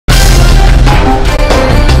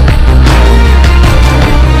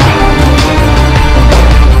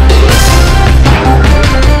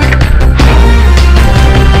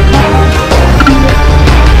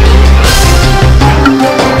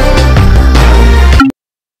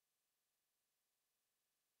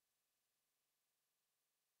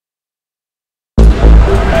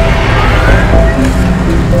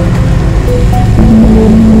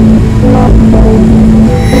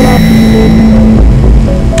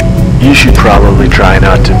You should probably try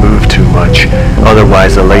not to move too much,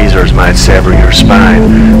 otherwise the lasers might sever your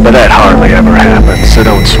spine, but that hardly ever happens, so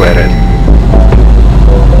don't sweat it.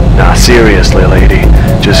 Nah, seriously, lady,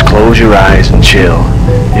 just close your eyes and chill.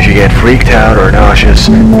 If you get freaked out or nauseous,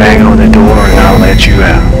 bang on the door and I'll let you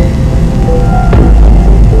out.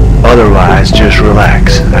 Otherwise, just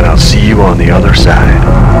relax, and I'll see you on the other side.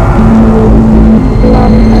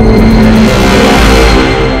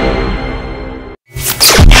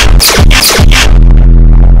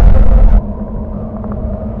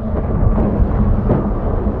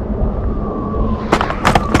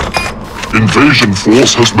 Invasion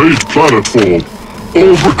force has made planetfall.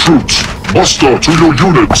 All recruits, muster to your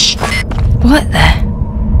units. What the?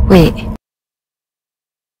 Wait.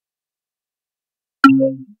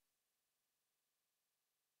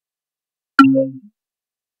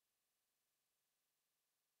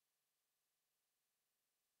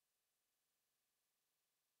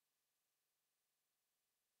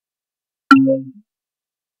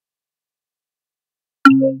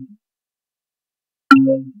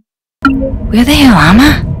 Where the hell am I?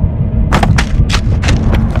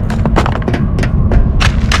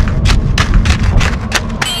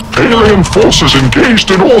 Alien forces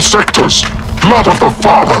engaged in all sectors. Blood of the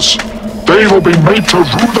fathers. They will be made to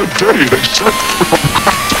rue the day they set from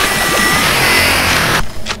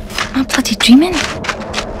Am I bloody dreaming?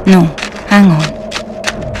 No, hang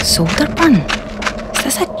on. Solder burn? Is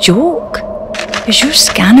this a joke? Is your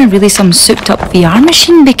scanner really some souped up VR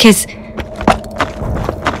machine? Because...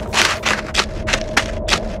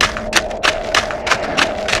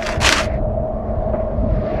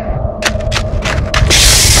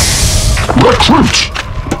 Recruit!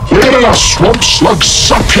 Where in a swamp slug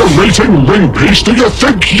suppurating ring piece do you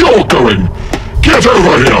think you're going? Get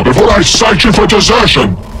over here before I cite you for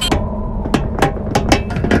desertion!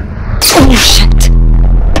 Oh shit!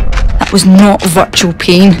 That was not virtual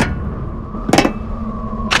pain.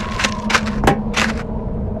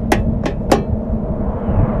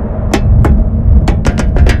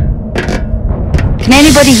 Can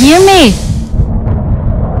anybody hear me?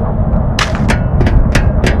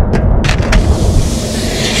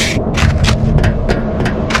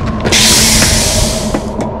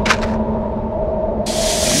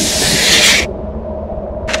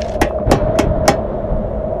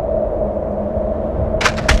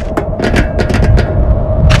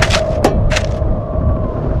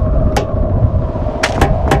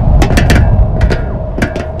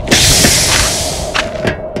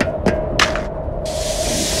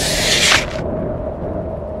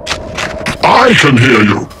 I can hear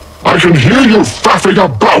you. I can hear you faffing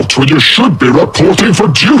about when you should be reporting for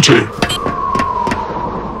duty.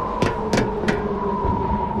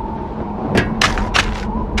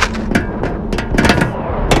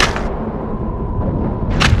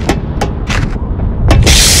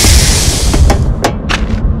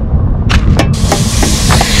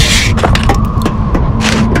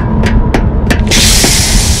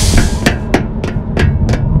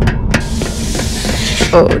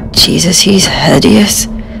 Oh, Jesus, he's hideous.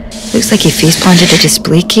 Looks like he face-planted a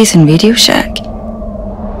display case in Radio Shack.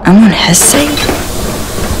 I'm on his side.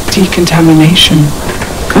 Decontamination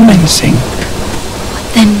commencing.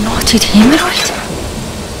 What the knotted hemorrhoid?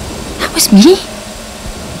 That was me?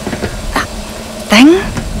 That thing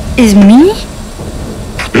is me?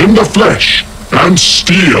 In the flesh, and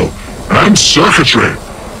steel, and circuitry,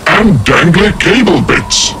 and dangly cable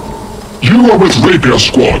bits. You are with Rapier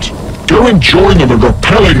Squad. Go and join them in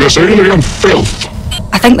repelling this alien filth.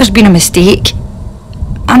 I think there's been a mistake.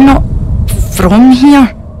 I'm not from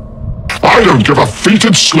here. I don't give a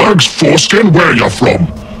fetid slug's foreskin where you're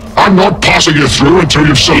from. I'm not passing you through until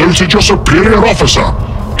you've saluted your superior officer.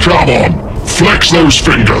 Come on, flex those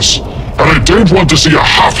fingers. And I don't want to see a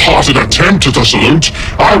half-hearted attempt at a salute.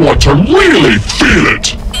 I want to really feel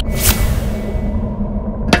it.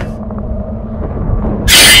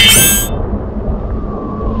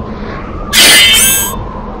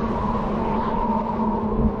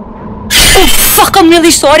 Fuck, I'm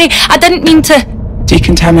really sorry. I didn't mean to...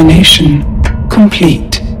 Decontamination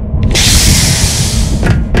complete.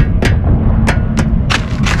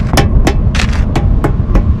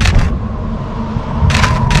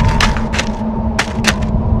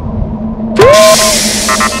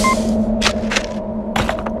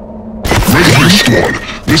 Rapier Squad,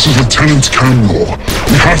 this is Lieutenant Camlaw.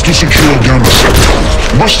 We have to secure Gamma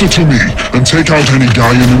Sector. Muster to me and take out any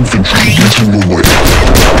Gaian infantry who get in the way.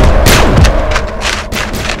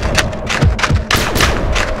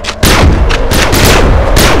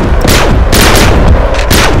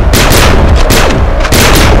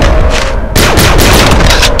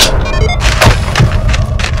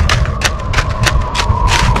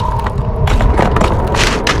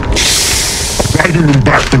 bring them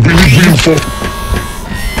back, but we need reinforcements.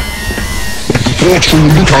 Reports from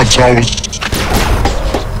the lookout towers.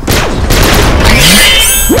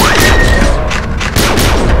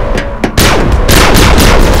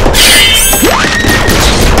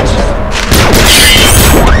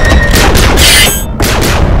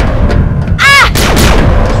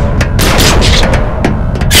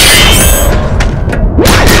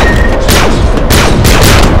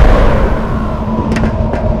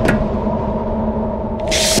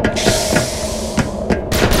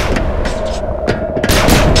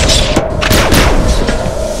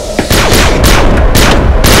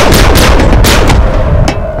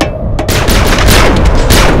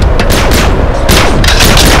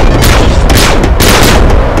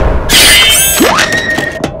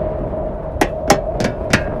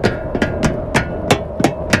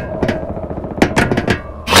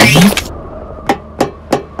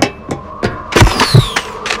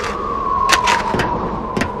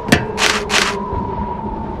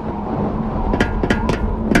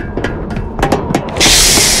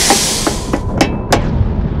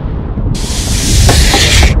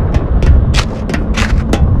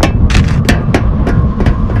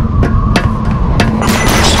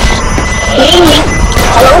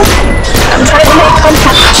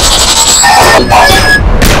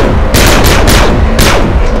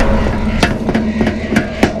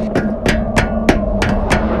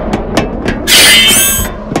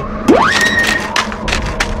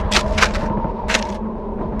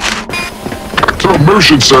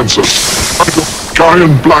 Motion sensors.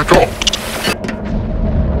 Giant black ops.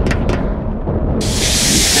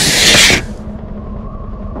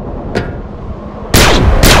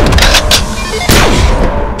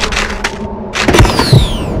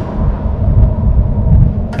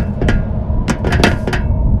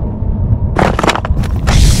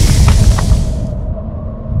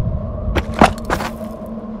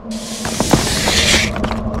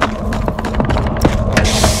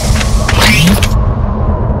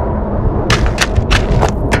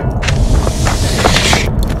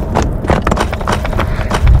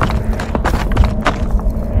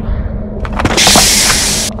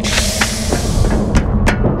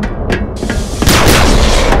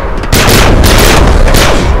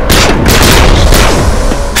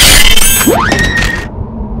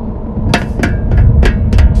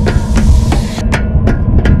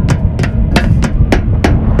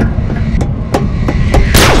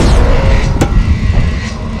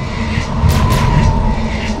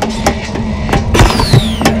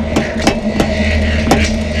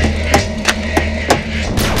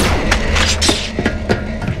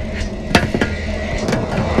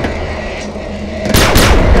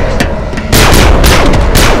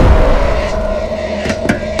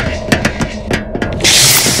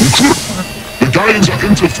 Are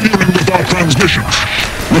interfering with our transmission.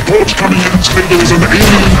 Reports coming in say there is an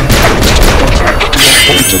alien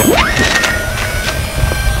attached to our point.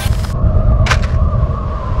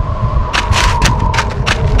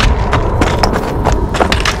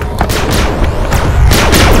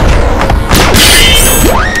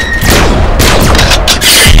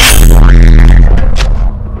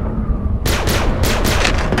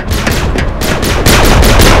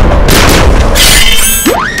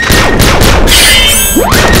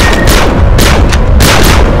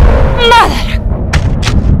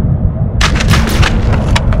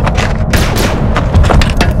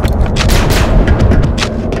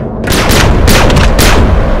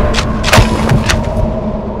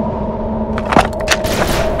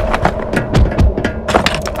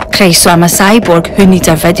 Christ, so I'm a cyborg who needs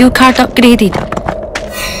her video card upgraded.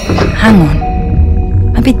 Hang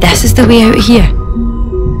on. Maybe this is the way out of here.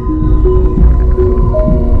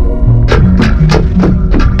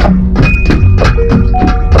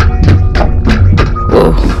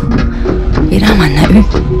 Whoa. Where am I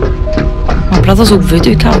now? My brother's old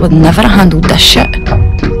voodoo card would never have handled this shit.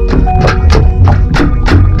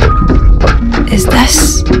 Is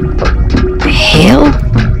this hell?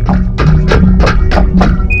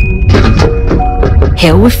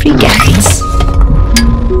 Hell with free guides.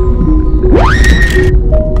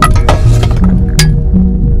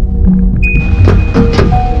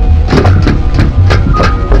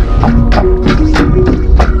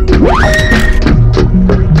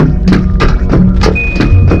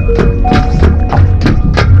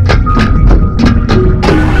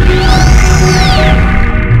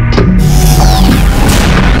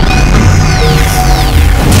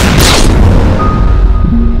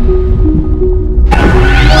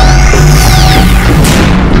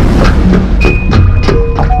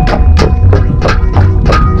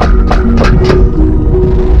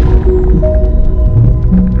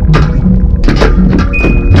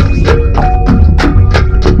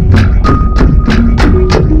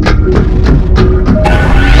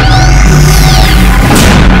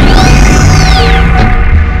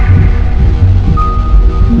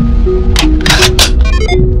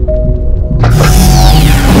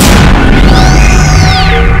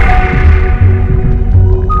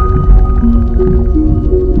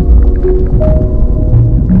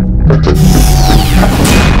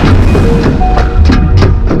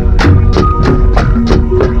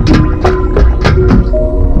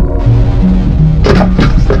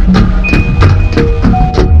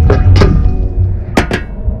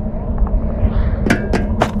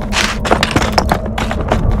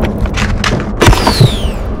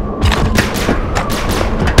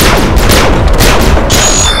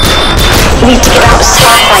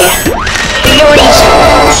 Starfire. Reloading.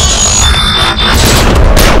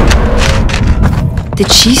 Did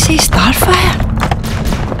she say Starfire?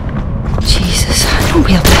 Jesus, I don't know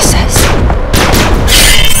where this is.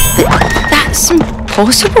 But that's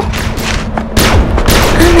impossible.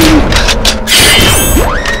 I mean,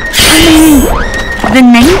 the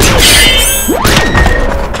 90s?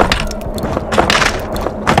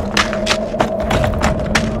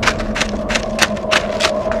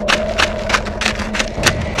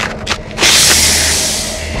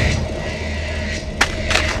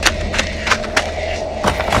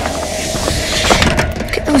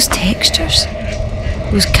 Those textures,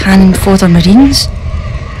 those cannon fodder marines.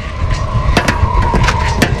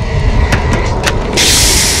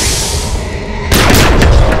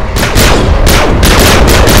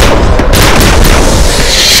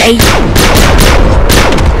 Shite.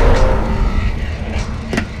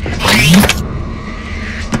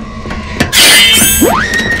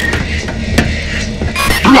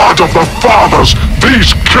 Blood of the fathers!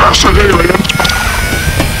 These cursed aliens!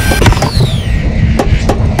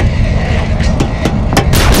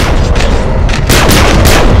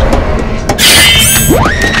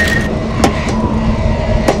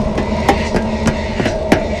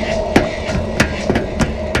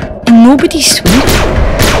 Nobody's swearing.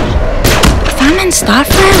 If I'm in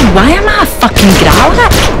Starfire, why am I a fucking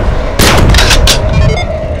Growlithe?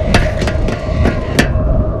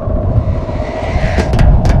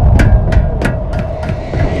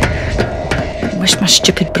 Wish my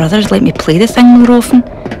stupid brothers let me play the thing more often.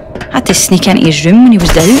 I had to sneak into his room when he was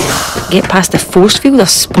down, get past the force field of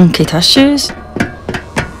spunky tissues.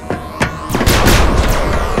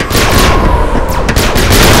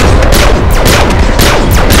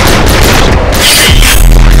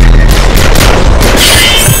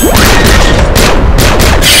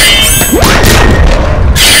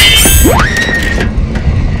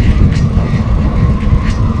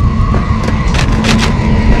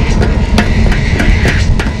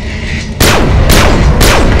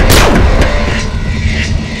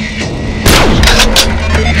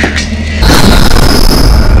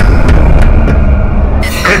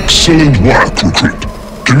 Excellent work, Recruit.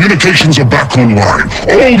 Communications are back online.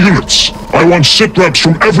 All units, I want sit reps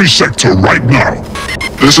from every sector right now.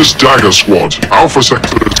 This is Dagger Squad, Alpha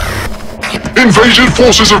Sector. Invasion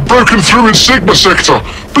forces have broken through in Sigma Sector.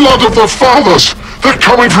 Blood of the fathers! They're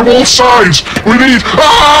coming from all sides. We need...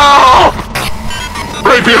 Ah!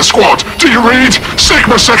 Rapier Squad, do you read?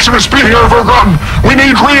 Sigma Sector is being overrun. We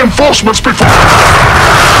need reinforcements before...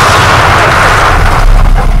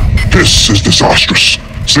 This is disastrous.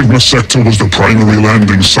 Sigma Sector was the primary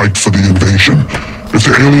landing site for the invasion. If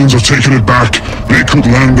the aliens have taken it back, they could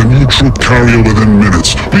land a new troop carrier within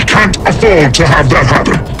minutes. We can't afford to have that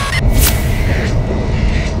happen.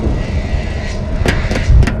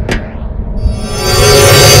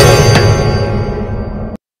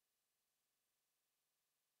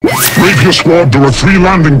 Rapier Squad, there are 3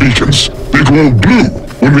 landing beacons. They glow blue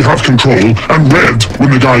when we have control, and red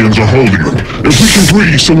when the Gaians are holding them. If we can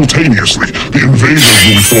breathe simultaneously, the invaders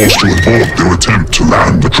will be forced to abort their attempt to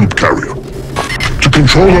land the troop carrier. To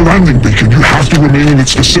control a landing beacon, you have to remain in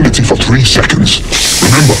its vicinity for 3 seconds.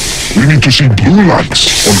 Remember, we need to see blue lights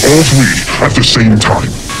on all 3 at the same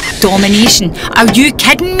time. Domination? Are you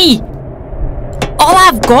kidding me? All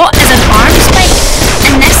I've got is an arm spike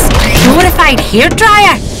and this glorified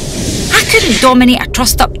hairdryer. I couldn't dominate a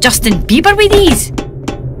trussed-up Justin Bieber with these.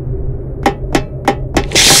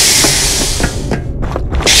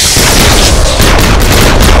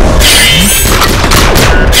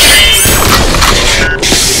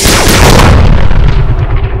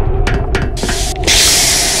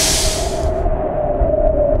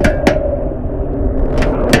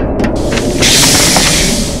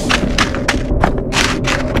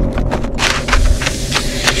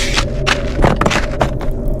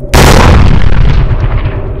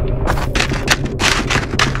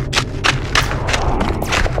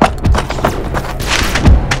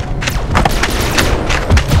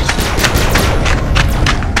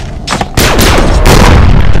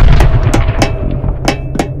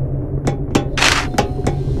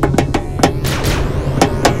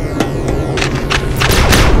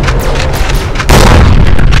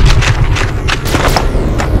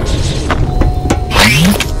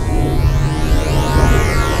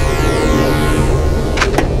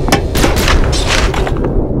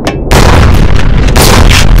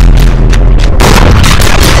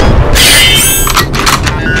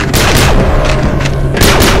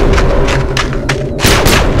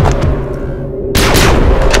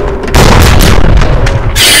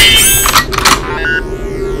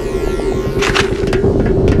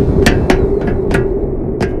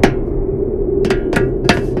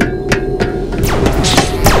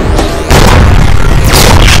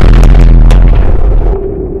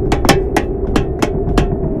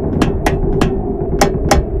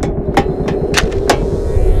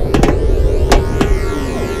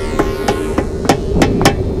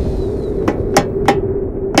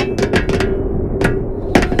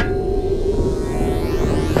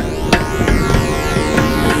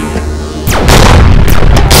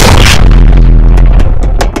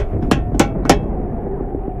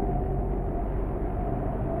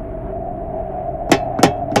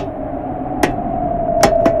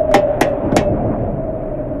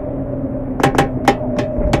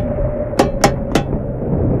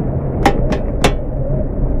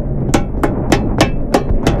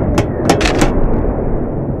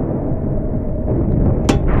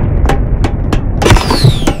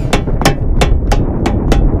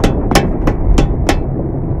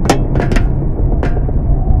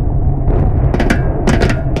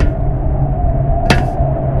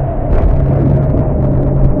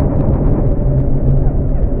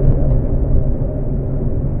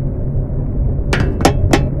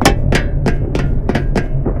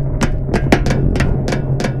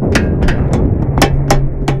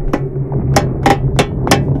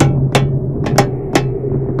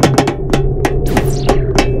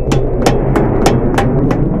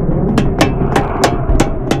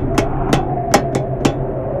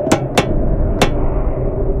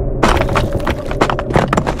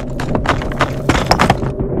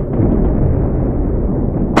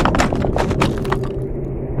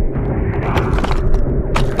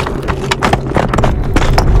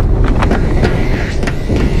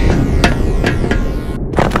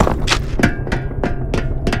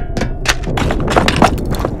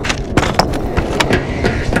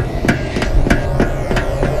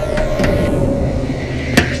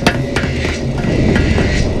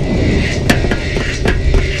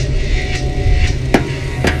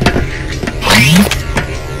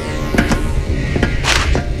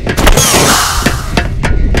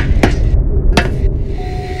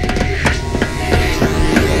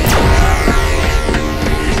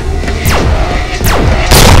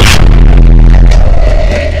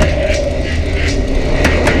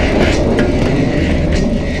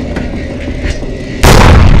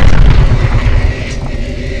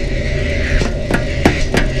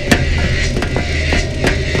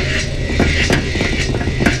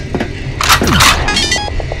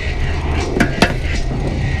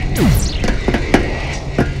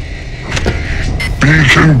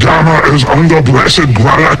 Beacon Gamma is under Blessed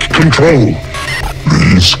Gralak control.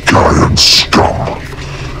 These Gaian scum.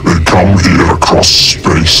 They come here across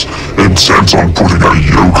space, intent on putting a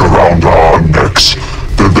yoke around our necks.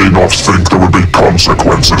 Did they not think there would be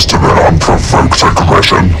consequences to their unprovoked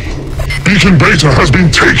aggression? Beacon Beta has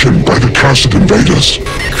been taken by the cursed invaders.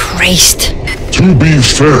 Christ. To be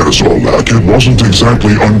fair, Zorlak, it wasn't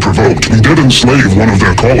exactly unprovoked. We did enslave one of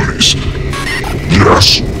their colonies.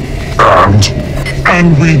 Yes,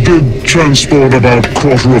 and we did transport about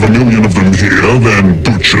 250,000 of them here, then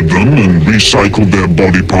butchered them and recycled their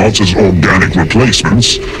body parts as organic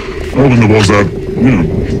replacements. Oh, and there was that,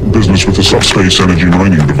 business with the subspace energy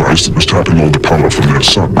mining device that was tapping all the power from their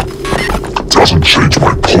sun. Doesn't change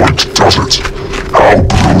my point, does it? How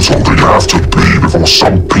brutal do you have to be before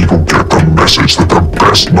some people get the message that they're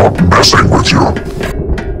best not messing with you?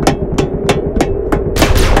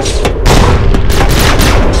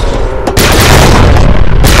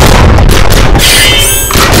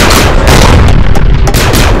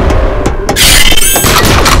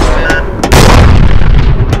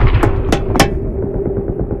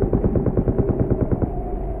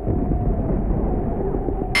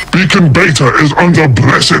 Beacon Beta is under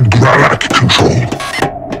Blessed Gralak control.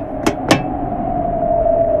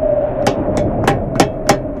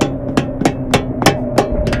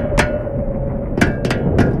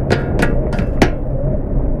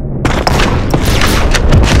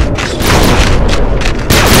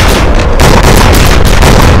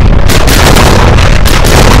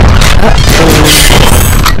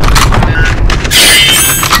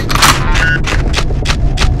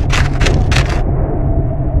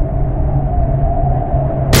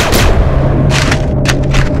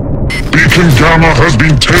 Beacon Gamma has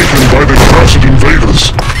been taken by the cursed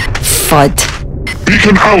invaders. Fud.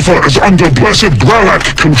 Beacon Alpha is under Blessed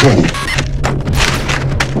Gralak control.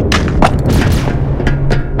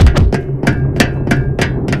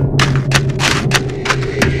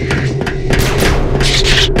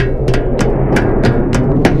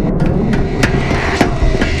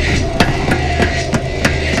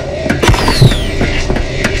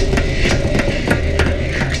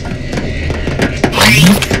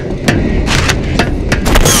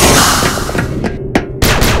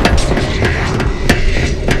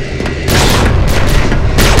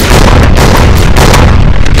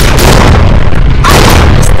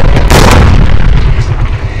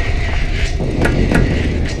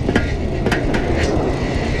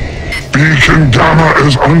 Beacon Gamma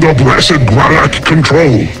is under Blessed Gralak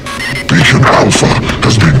control. Beacon Alpha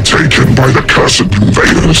has been taken by the cursed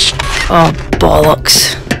invaders. Oh,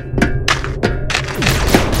 bollocks.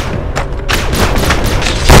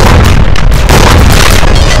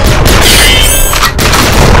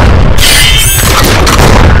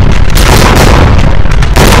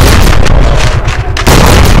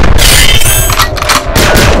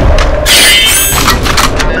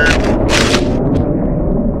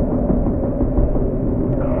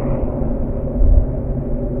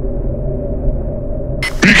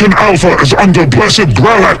 Beacon Alpha is under Blessed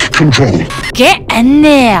Gralak control. Get in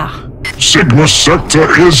there. Sigma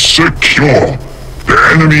Sector is secure. The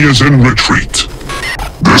enemy is in retreat.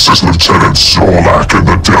 This is Lieutenant Zorlak in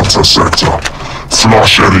the Delta Sector.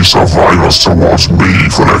 Flush any survivors towards me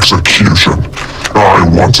for execution. I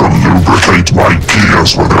want to lubricate my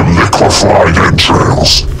gears with their liquefied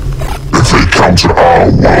entrails. If they come to our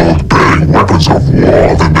world bearing weapons of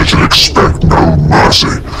war, then they should expect no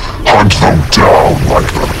mercy. Hunt them down like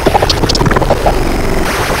the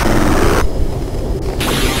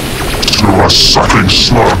sewer-sucking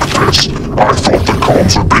slug pits. I thought the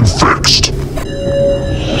comms had been fixed.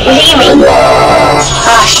 You hear me?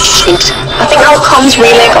 Ah, shit. I think our comms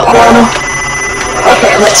relay got blown up.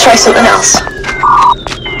 Okay, let's try something else.